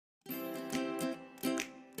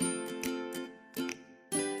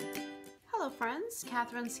friends,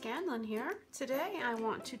 Catherine Scanlon here. Today I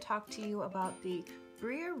want to talk to you about the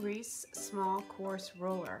Brea Reese Small Coarse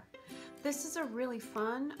Roller. This is a really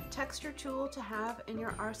fun texture tool to have in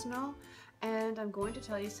your arsenal, and I'm going to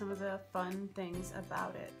tell you some of the fun things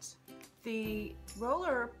about it. The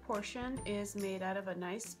roller portion is made out of a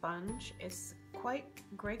nice sponge. It's quite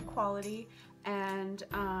great quality, and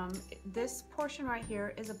this portion right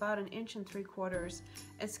here is about 1 3/4 inches.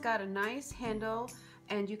 It's got a nice handle,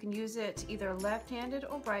 and you can use it either left-handed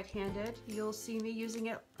or right-handed. You'll see me using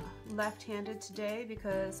it left-handed today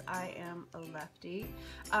because I am a lefty.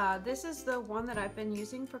 This is the one that I've been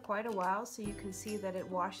using for quite a while, so you can see that it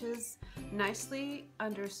washes nicely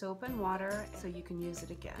under soap and water, so you can use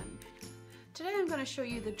it again. Today I'm going to show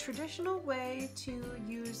you the traditional way to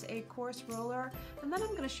use a coarse roller, and then I'm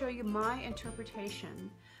going to show you my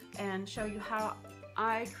interpretation and show you how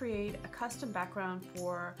I create a custom background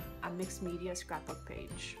for a mixed media scrapbook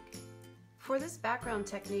page. For this background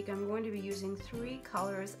technique, I'm going to be using 3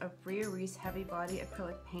 colors of Brea Reese heavy body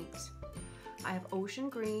acrylic paint. I have ocean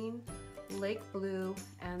green, lake blue,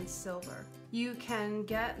 and silver. You can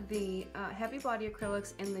get the heavy body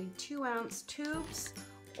acrylics in the 2-ounce tubes,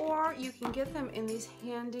 or you can get them in these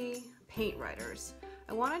handy paint writers.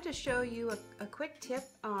 I wanted to show you a quick tip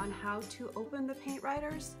on how to open the paint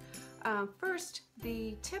writers. First,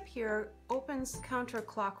 the tip here opens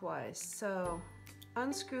counterclockwise, so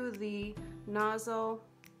unscrew the nozzle,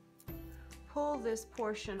 pull this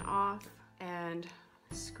portion off, and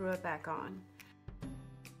screw it back on.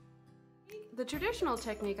 The traditional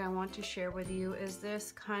technique I want to share with you is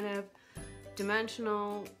this kind of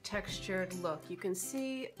dimensional textured look. You can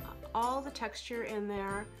see all the texture in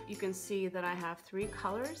there. You can see that I have 3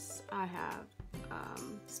 colors. I have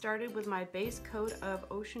started with my base coat of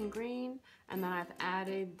ocean green, and then I've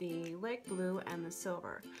added the lake blue and the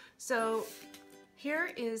silver. So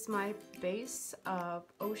here is my base of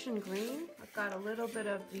ocean green. I've got a little bit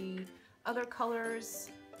of the other colors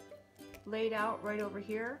laid out right over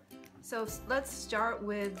here. So let's start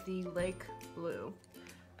with the lake blue.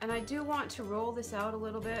 And I do want to roll this out a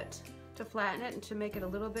little bit to flatten it and to make it a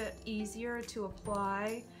little bit easier to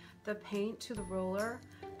apply the paint to the roller.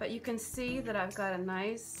 But you can see that I've got a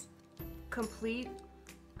nice complete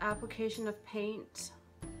application of paint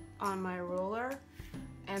on my roller,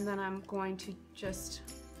 and then I'm going to just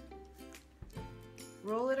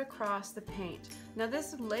roll it across the paint. Now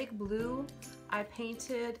this lake blue, I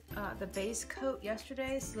painted the base coat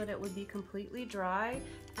yesterday so that it would be completely dry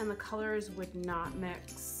and the colors would not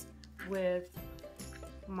mix with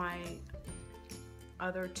my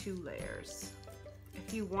other 2 layers.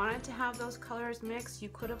 If you wanted to have those colors mixed, you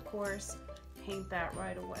could of course paint that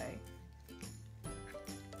right away.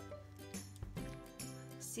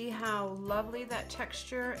 See how lovely that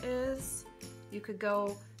texture is? You could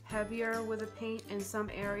go heavier with the paint in some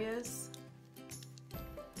areas.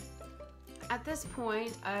 At this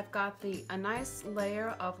point, I've got a nice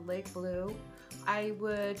layer of lake blue. I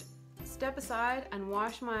would step aside and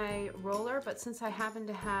wash my roller, but since I happen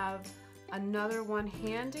to have another one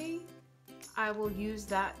handy, I will use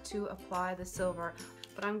that to apply the silver.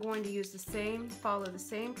 But I'm going to use follow the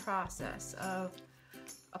same process of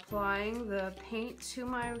applying the paint to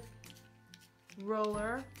my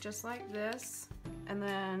roller, just like this, and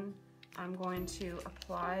then I'm going to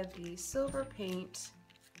apply the silver paint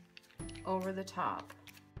over the top.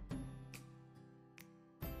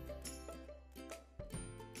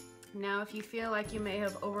 Now if you feel like you may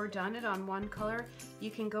have overdone it on one color,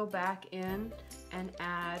 you can go back in and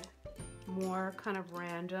add more kind of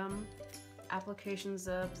random applications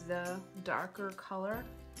of the darker color.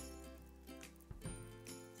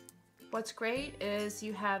 What's great is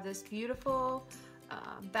you have this beautiful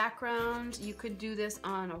background. You could do this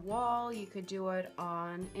on a wall, you could do it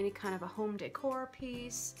on any kind of a home decor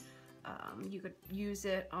piece. You could use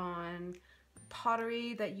it on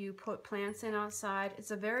pottery that you put plants in outside.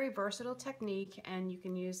 It's a very versatile technique, and you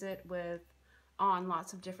can use it on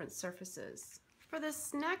lots of different surfaces. For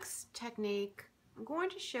this next technique, I'm going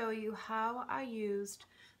to show you how I used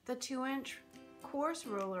the 2-inch coarse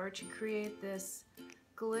roller to create this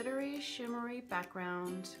glittery, shimmery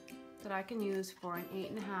background that I can use for an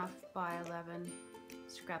 8.5 by 11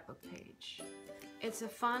 scrapbook page. It's a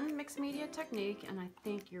fun mixed media technique, and I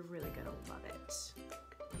think you're really going to love it.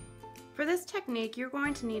 For this technique, you're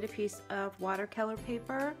going to need a piece of watercolor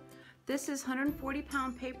paper. This is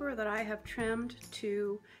 140-pound paper that I have trimmed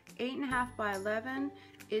to 8.5 by 11.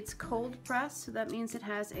 It's cold pressed, so that means it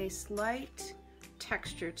has a slight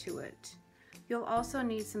texture to it. You'll also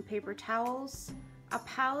need some paper towels, a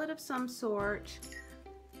palette of some sort,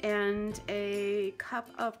 and a cup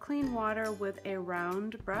of clean water with a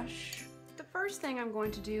round brush. The first thing I'm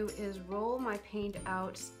going to do is roll my paint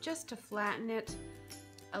out just to flatten it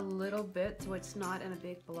a little bit so it's not in a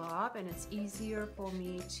big blob and it's easier for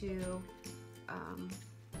me to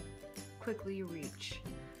quickly reach.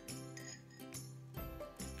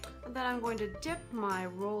 And then I'm going to dip my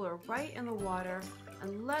roller right in the water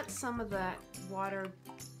and let some of that water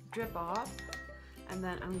drip off, and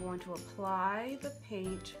then I'm going to apply the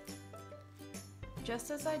paint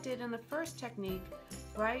just as I did in the first technique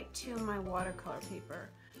right to my watercolor paper.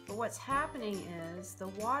 But what's happening is the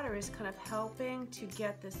water is kind of helping to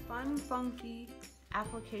get this fun, funky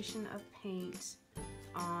application of paint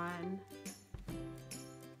on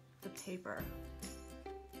the paper.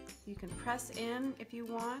 You can press in if you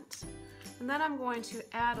want. And then I'm going to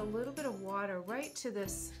add a little bit of water right to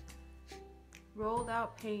this rolled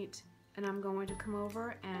out paint, and I'm going to come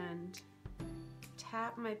over and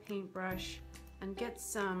tap my paintbrush and get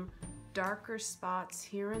some darker spots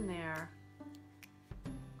here and there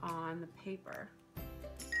on the paper.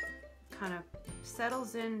 Kind of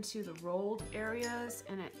settles into the rolled areas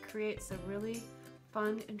and it creates a really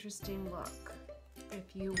fun, interesting look.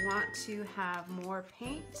 If you want to have more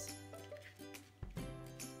paint,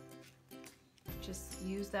 just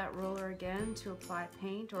use that roller again to apply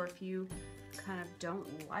paint, or if you kind of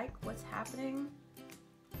don't like what's happening,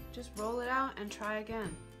 just roll it out and try again.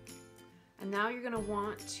 And now you're going to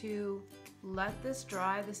want to let this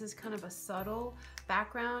dry. This is kind of a subtle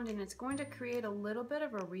background and it's going to create a little bit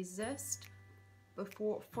of a resist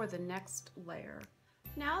for the next layer.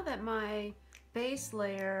 Now that my base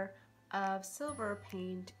layer of silver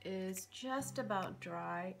paint is just about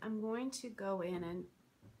dry, I'm going to go in and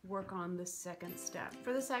work on the second step.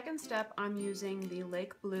 For the second step, I'm using the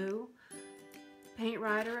Lake Blue paint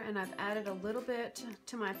rider, and I've added a little bit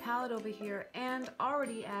to my palette over here and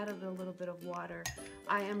already added a little bit of water.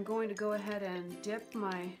 I am going to go ahead and dip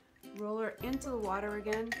my roller into the water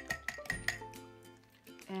again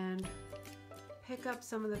and pick up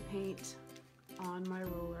some of the paint on my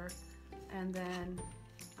roller, and then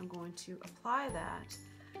I'm going to apply that.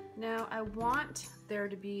 Now I want there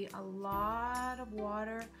to be a lot of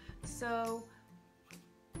water,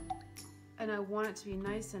 and I want it to be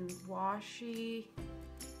nice and washy,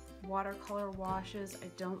 watercolor washes. I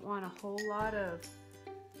don't want a whole lot of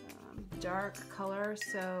dark color,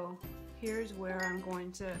 so here's where I'm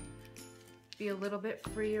going to be a little bit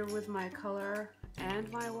freer with my color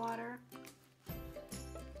and my water.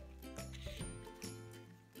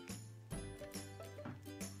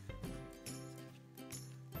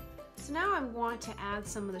 So now I want to add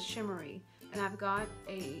some of the shimmery, and I've got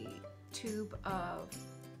a tube of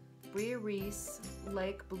Brea Reese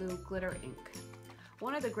Lake Blue glitter ink.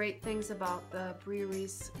 One of the great things about the Brea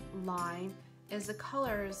Reese line is the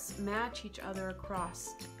colors match each other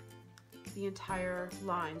across the entire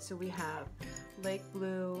line. So we have Lake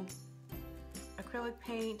Blue acrylic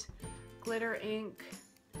paint, glitter ink,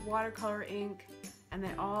 watercolor ink, and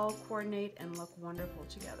they all coordinate and look wonderful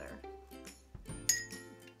together.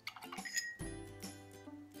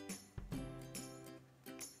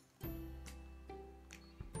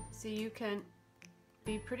 So you can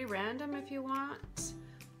be pretty random if you want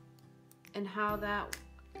and how that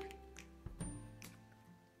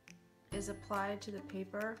is applied to the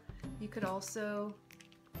paper. You could also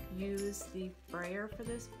use the brayer for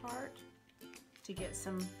this part to get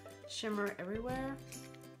some shimmer everywhere.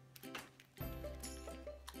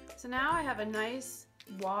 So now I have a nice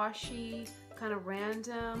washy kind of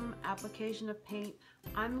random application of paint.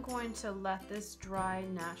 I'm going to let this dry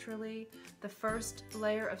naturally. The first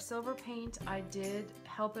layer of silver paint, I did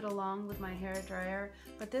help it along with my hair dryer,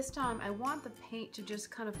 but this time I want the paint to just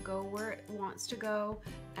kind of go where it wants to go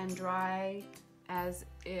and dry as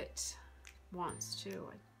it wants to.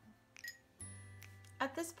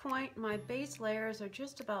 At this point, my base layers are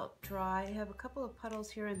just about dry. I have a couple of puddles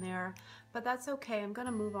here and there, but that's okay. I'm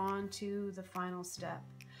gonna move on to the final step.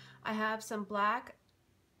 I have some black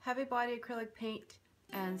heavy body acrylic paint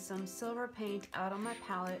and some silver paint out on my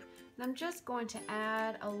palette, and I'm just going to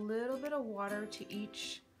add a little bit of water to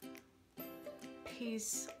each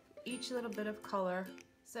piece, each little bit of color.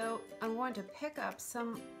 So I'm going to pick up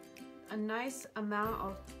a nice amount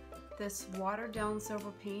of this watered down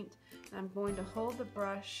silver paint, and I'm going to hold the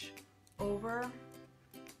brush over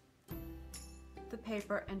the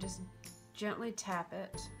paper and just gently tap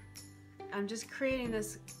it. I'm just creating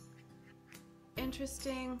this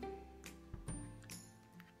interesting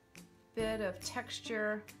bit of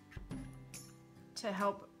texture to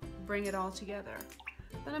help bring it all together.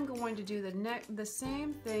 Then I'm going to do the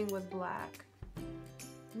same thing with black.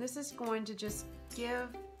 And this is going to just give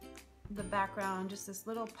the background just this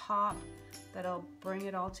little pop that'll bring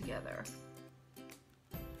it all together.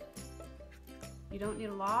 You don't need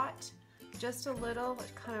a lot, just a little.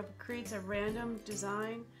 It kind of creates a random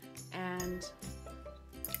design and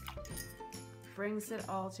brings it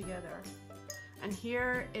all together. And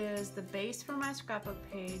here is the base for my scrapbook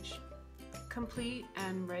page, complete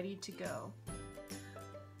and ready to go.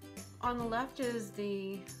 On the left is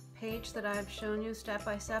the page that I've shown you step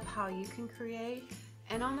by step how you can create,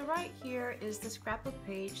 and on the right here is the scrapbook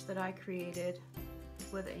page that I created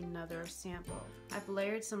with another sample. I've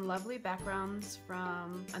layered some lovely backgrounds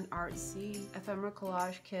from an artsy ephemera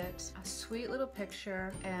collage kit, a sweet little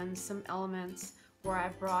picture, and some elements where I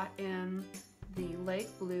brought in the lake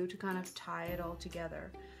blue to kind of tie it all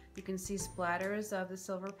together. You can see splatters of the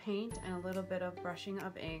silver paint and a little bit of brushing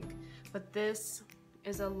of ink, but this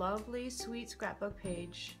is a lovely sweet scrapbook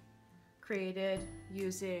page created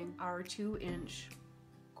using our 2-inch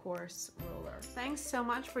Coarse Roller. Thanks so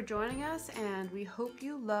much for joining us, and we hope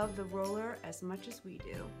you love the roller as much as we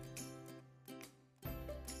do.